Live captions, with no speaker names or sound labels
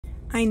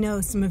I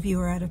know some of you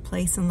are at a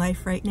place in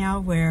life right now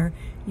where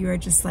you are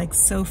just like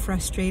so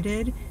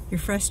frustrated. You're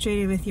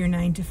frustrated with your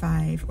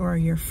 9-to-5, or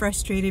you're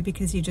frustrated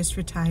because you just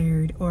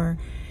retired, or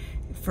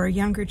for a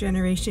younger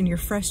generation, you're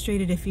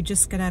frustrated if you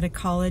just got out of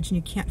college and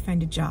you can't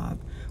find a job,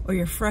 or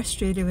you're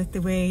frustrated with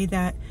the way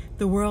that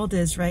the world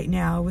is right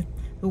now, with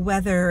the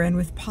weather and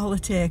with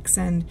politics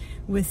and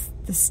with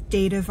the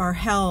state of our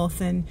health,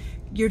 and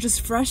you're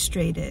just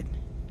frustrated.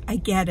 I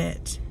get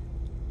it.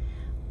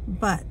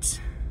 But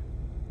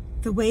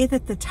the way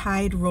that the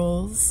tide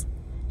rolls,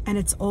 and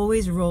it's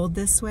always rolled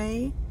this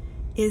way,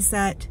 is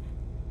that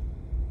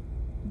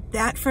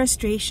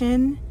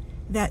frustration,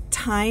 that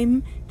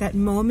time, that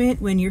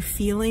moment when you're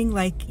feeling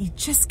like you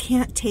just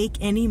can't take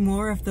any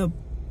more of the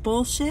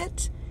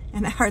bullshit,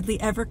 and I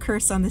hardly ever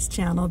curse on this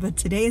channel, but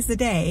today is the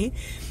day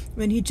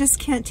when you just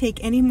can't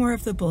take any more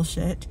of the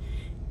bullshit,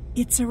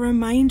 it's a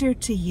reminder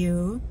to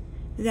you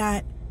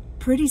that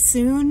pretty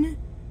soon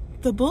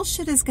the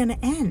bullshit is going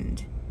to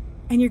end.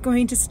 And you're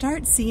going to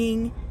start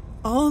seeing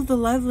all of the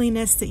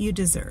loveliness that you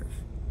deserve.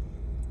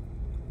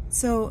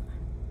 So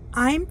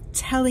I'm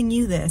telling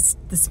you this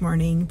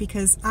morning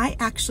because I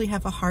actually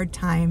have a hard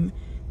time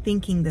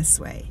thinking this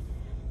way.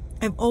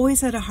 I've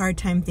always had a hard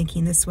time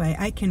thinking this way.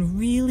 I can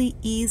really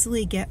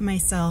easily get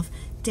myself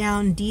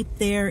down deep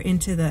there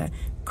into the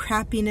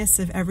crappiness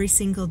of every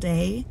single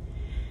day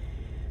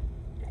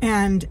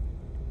and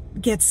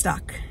get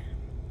stuck.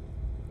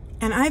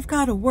 And I've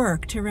got to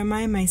work to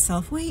remind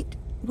myself, wait,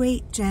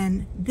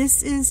 Jen,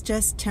 this is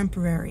just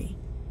temporary.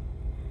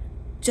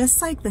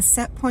 Just like the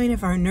set point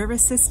of our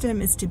nervous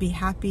system is to be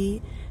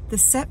happy, the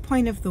set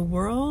point of the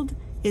world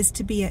is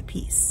to be at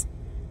peace.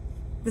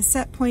 The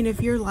set point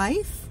of your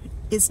life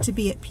is to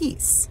be at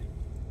peace.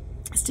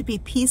 It's to be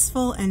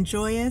peaceful and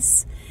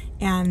joyous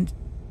and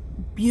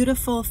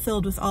beautiful,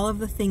 filled with all of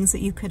the things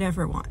that you could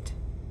ever want.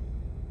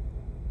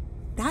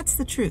 That's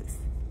the truth.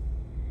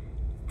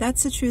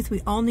 That's the truth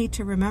we all need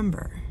to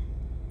remember.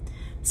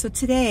 So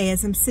today,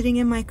 as I'm sitting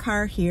in my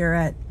car here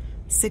at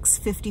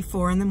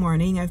 6:54 in the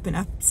morning, I've been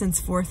up since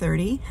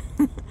 4:30.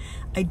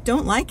 I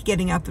don't like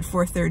getting up at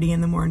 4:30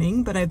 in the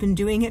morning, but I've been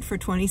doing it for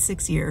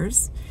 26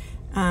 years.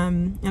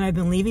 And I've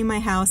been leaving my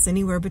house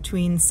anywhere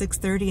between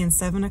 6:30 and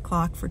 7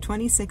 o'clock for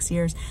 26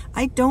 years.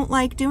 I don't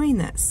like doing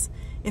this.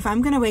 If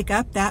I'm going to wake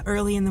up that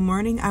early in the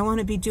morning, I want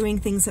to be doing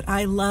things that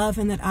I love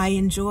and that I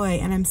enjoy.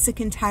 And I'm sick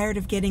and tired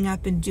of getting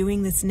up and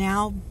doing this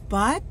now,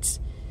 but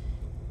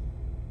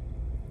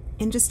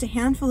in just a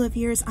handful of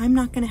years, I'm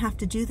not going to have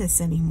to do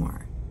this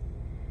anymore.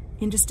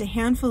 In just a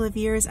handful of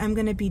years, I'm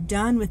going to be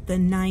done with the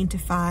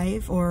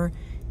 9-to-5, or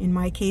in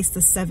my case, the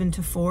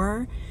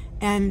 7-to-4,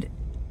 and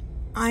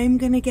I'm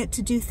going to get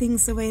to do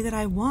things the way that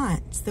I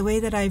want, the way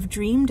that I've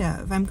dreamed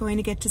of. I'm going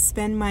to get to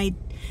spend my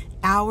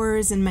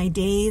hours and my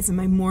days and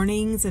my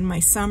mornings and my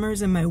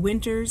summers and my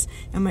winters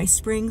and my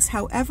springs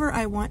however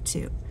I want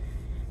to.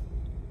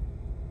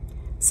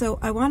 So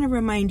I want to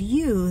remind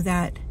you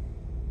that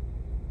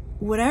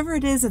whatever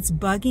it is that's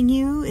bugging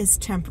you is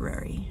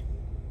temporary.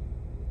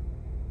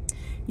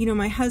 You know,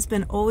 my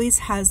husband always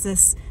has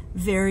this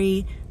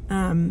very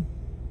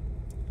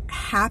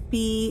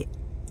happy,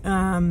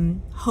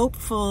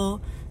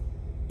 hopeful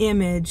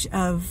image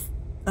of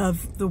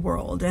the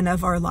world and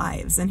of our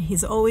lives. And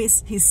he's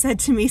said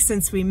to me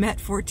since we met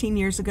 14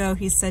 years ago,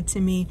 he said to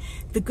me,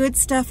 the good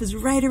stuff is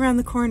right around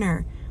the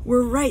corner.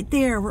 We're right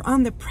there. We're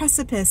on the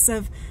precipice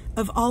of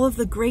all of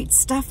the great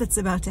stuff that's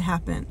about to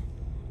happen.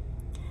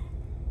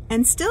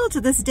 And still to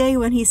this day,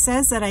 when he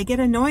says that, I get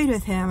annoyed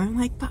with him. I'm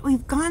like, but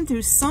we've gone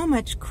through so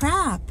much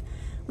crap.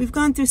 We've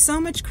gone through so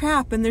much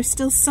crap, and there's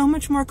still so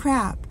much more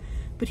crap.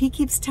 But he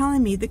keeps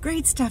telling me the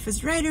great stuff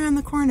is right around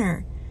the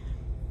corner.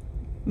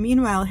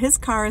 Meanwhile, his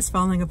car is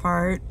falling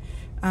apart.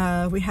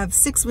 We have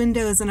 6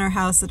 windows in our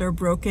house that are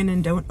broken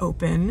and don't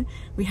open.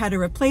 We had to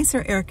replace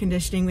our air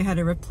conditioning. We had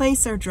to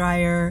replace our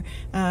dryer.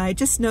 I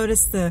just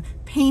noticed the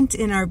paint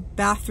in our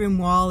bathroom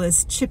wall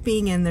is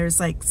chipping and there's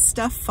like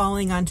stuff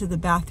falling onto the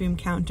bathroom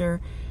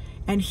counter.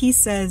 And he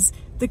says,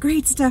 the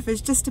great stuff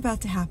is just about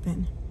to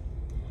happen.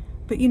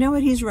 But you know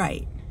what? He's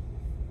right.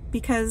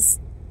 Because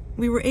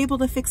we were able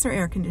to fix our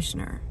air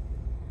conditioner.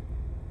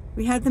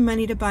 We had the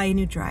money to buy a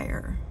new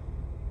dryer.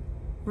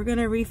 We're going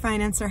to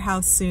refinance our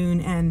house soon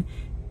and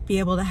be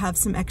able to have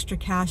some extra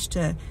cash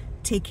to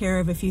take care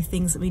of a few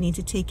things that we need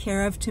to take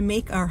care of to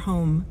make our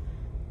home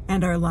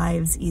and our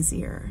lives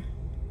easier.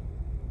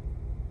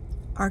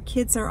 Our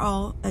kids are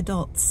all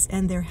adults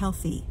and they're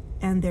healthy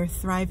and they're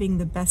thriving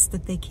the best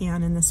that they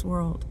can in this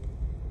world.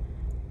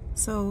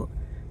 So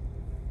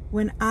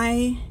when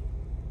I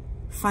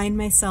find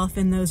myself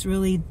in those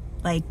really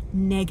like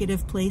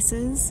negative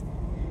places,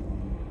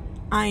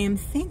 I am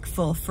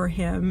thankful for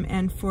him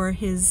and for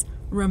his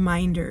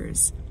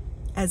reminders,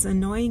 as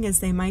annoying as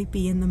they might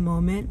be in the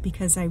moment,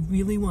 because I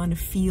really want to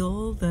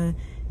feel the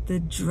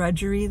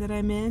drudgery that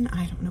I'm in.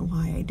 I don't know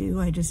why I do,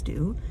 I just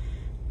do.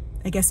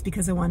 I guess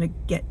because I want to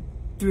get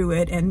through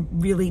it and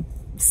really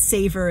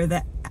savor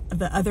the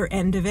other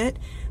end of it.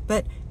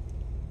 But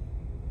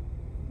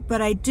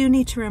I do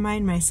need to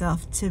remind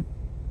myself to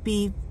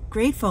be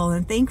grateful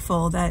and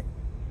thankful that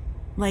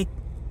Like,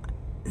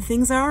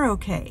 things are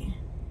okay.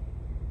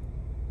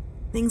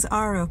 Things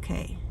are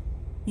okay.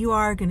 You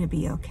are going to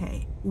be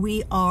okay.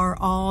 We are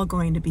all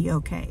going to be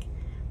okay.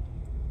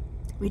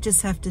 We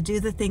just have to do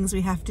the things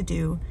we have to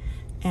do.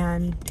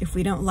 And if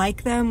we don't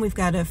like them, we've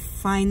got to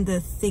find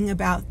the thing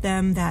about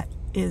them that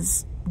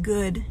is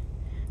good.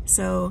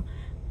 So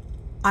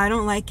I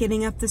don't like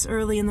getting up this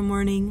early in the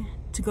morning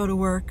to go to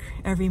work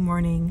every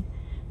morning.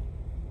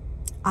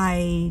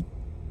 But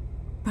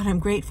I'm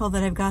grateful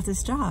that I've got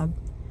this job,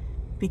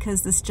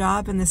 because this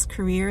job and this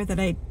career that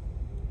I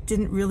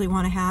didn't really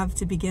want to have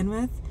to begin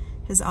with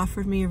has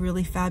offered me a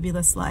really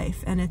fabulous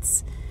life. And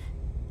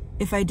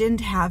if I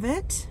didn't have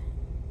it,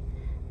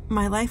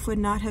 my life would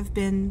not have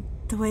been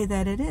the way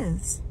that it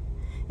is.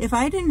 If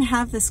I didn't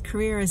have this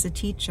career as a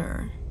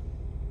teacher,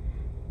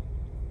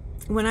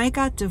 when I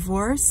got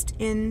divorced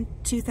in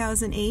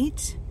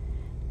 2008,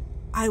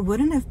 I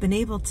wouldn't have been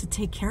able to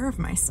take care of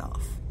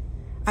myself.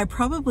 I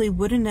probably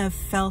wouldn't have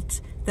felt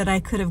that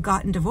I could have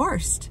gotten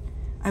divorced.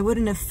 I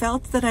wouldn't have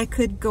felt that I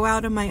could go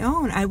out on my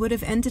own. I would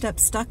have ended up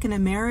stuck in a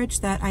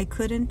marriage that I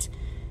couldn't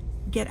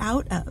get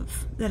out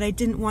of, that I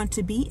didn't want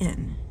to be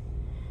in,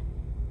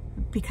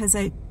 because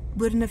I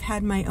wouldn't have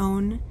had my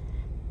own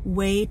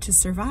way to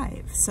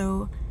survive.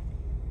 So,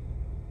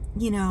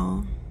 you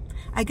know,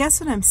 I guess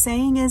what I'm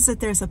saying is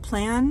that there's a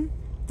plan.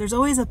 There's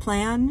always a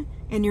plan,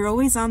 and you're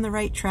always on the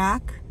right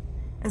track.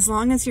 As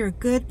long as you're a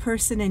good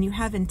person and you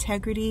have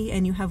integrity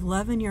and you have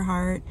love in your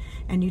heart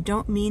and you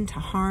don't mean to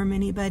harm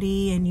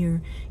anybody and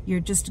you're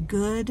just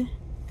good,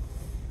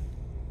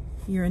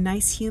 you're a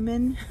nice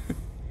human,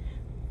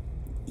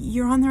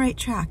 you're on the right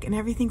track and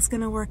everything's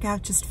going to work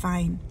out just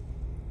fine.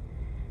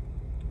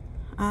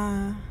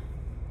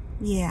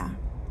 Yeah,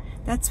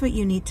 that's what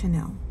you need to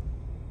know.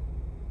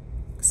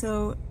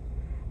 So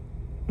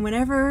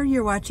whenever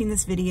you're watching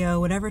this video,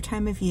 whatever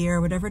time of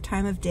year, whatever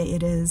time of day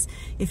it is,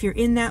 if you're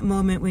in that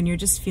moment when you're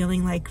just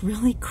feeling like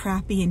really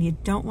crappy and you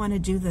don't want to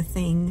do the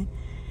thing,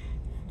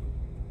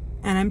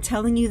 and I'm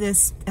telling you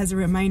this as a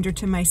reminder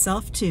to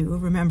myself too,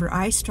 remember,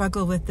 I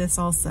struggle with this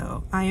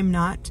also. I am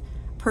not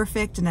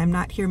perfect, and I'm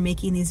not here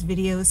making these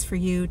videos for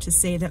you to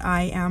say that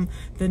I am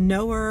the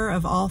knower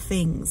of all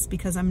things,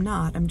 because I'm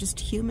not. I'm just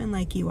human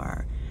like you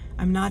are.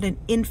 I'm not an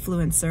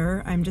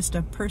influencer. I'm just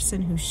a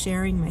person who's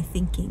sharing my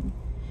thinking.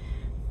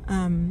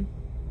 And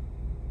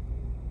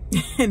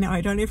now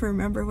I don't even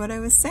remember what I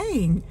was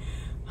saying.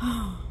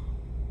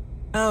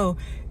 Oh,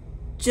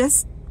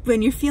 just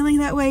when you're feeling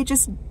that way,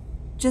 just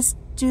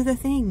do the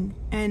thing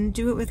and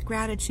do it with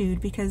gratitude,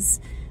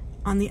 because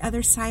on the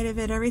other side of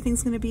it,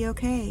 everything's going to be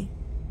okay.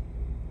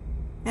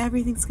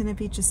 Everything's going to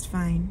be just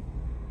fine.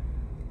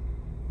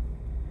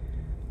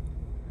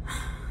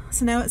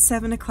 So now it's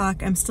 7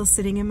 o'clock. I'm still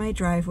sitting in my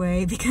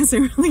driveway because I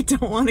really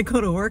don't want to go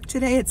to work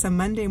today. It's a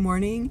Monday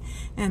morning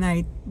and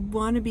I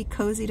want to be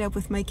cozied up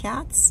with my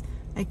cats.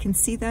 I can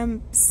see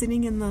them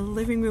sitting in the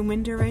living room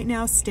window right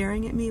now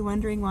staring at me,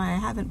 wondering why I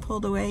haven't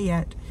pulled away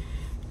yet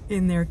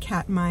in their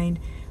cat mind.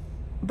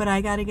 But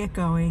I got to get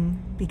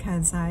going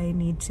because I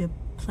need to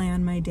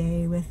plan my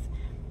day with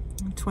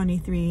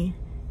 23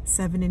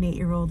 7- and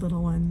 8-year-old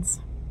little ones.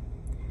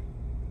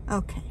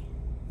 Okay,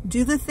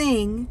 do the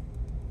thing,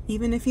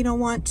 even if you don't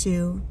want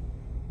to,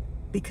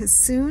 because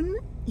soon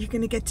you're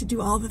going to get to do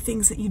all the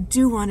things that you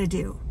do want to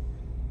do.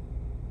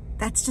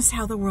 That's just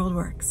how the world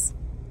works.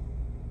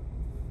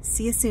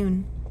 See you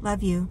soon.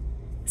 Love you.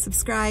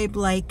 Subscribe,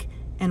 like,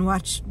 and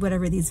watch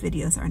whatever these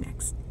videos are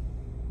next.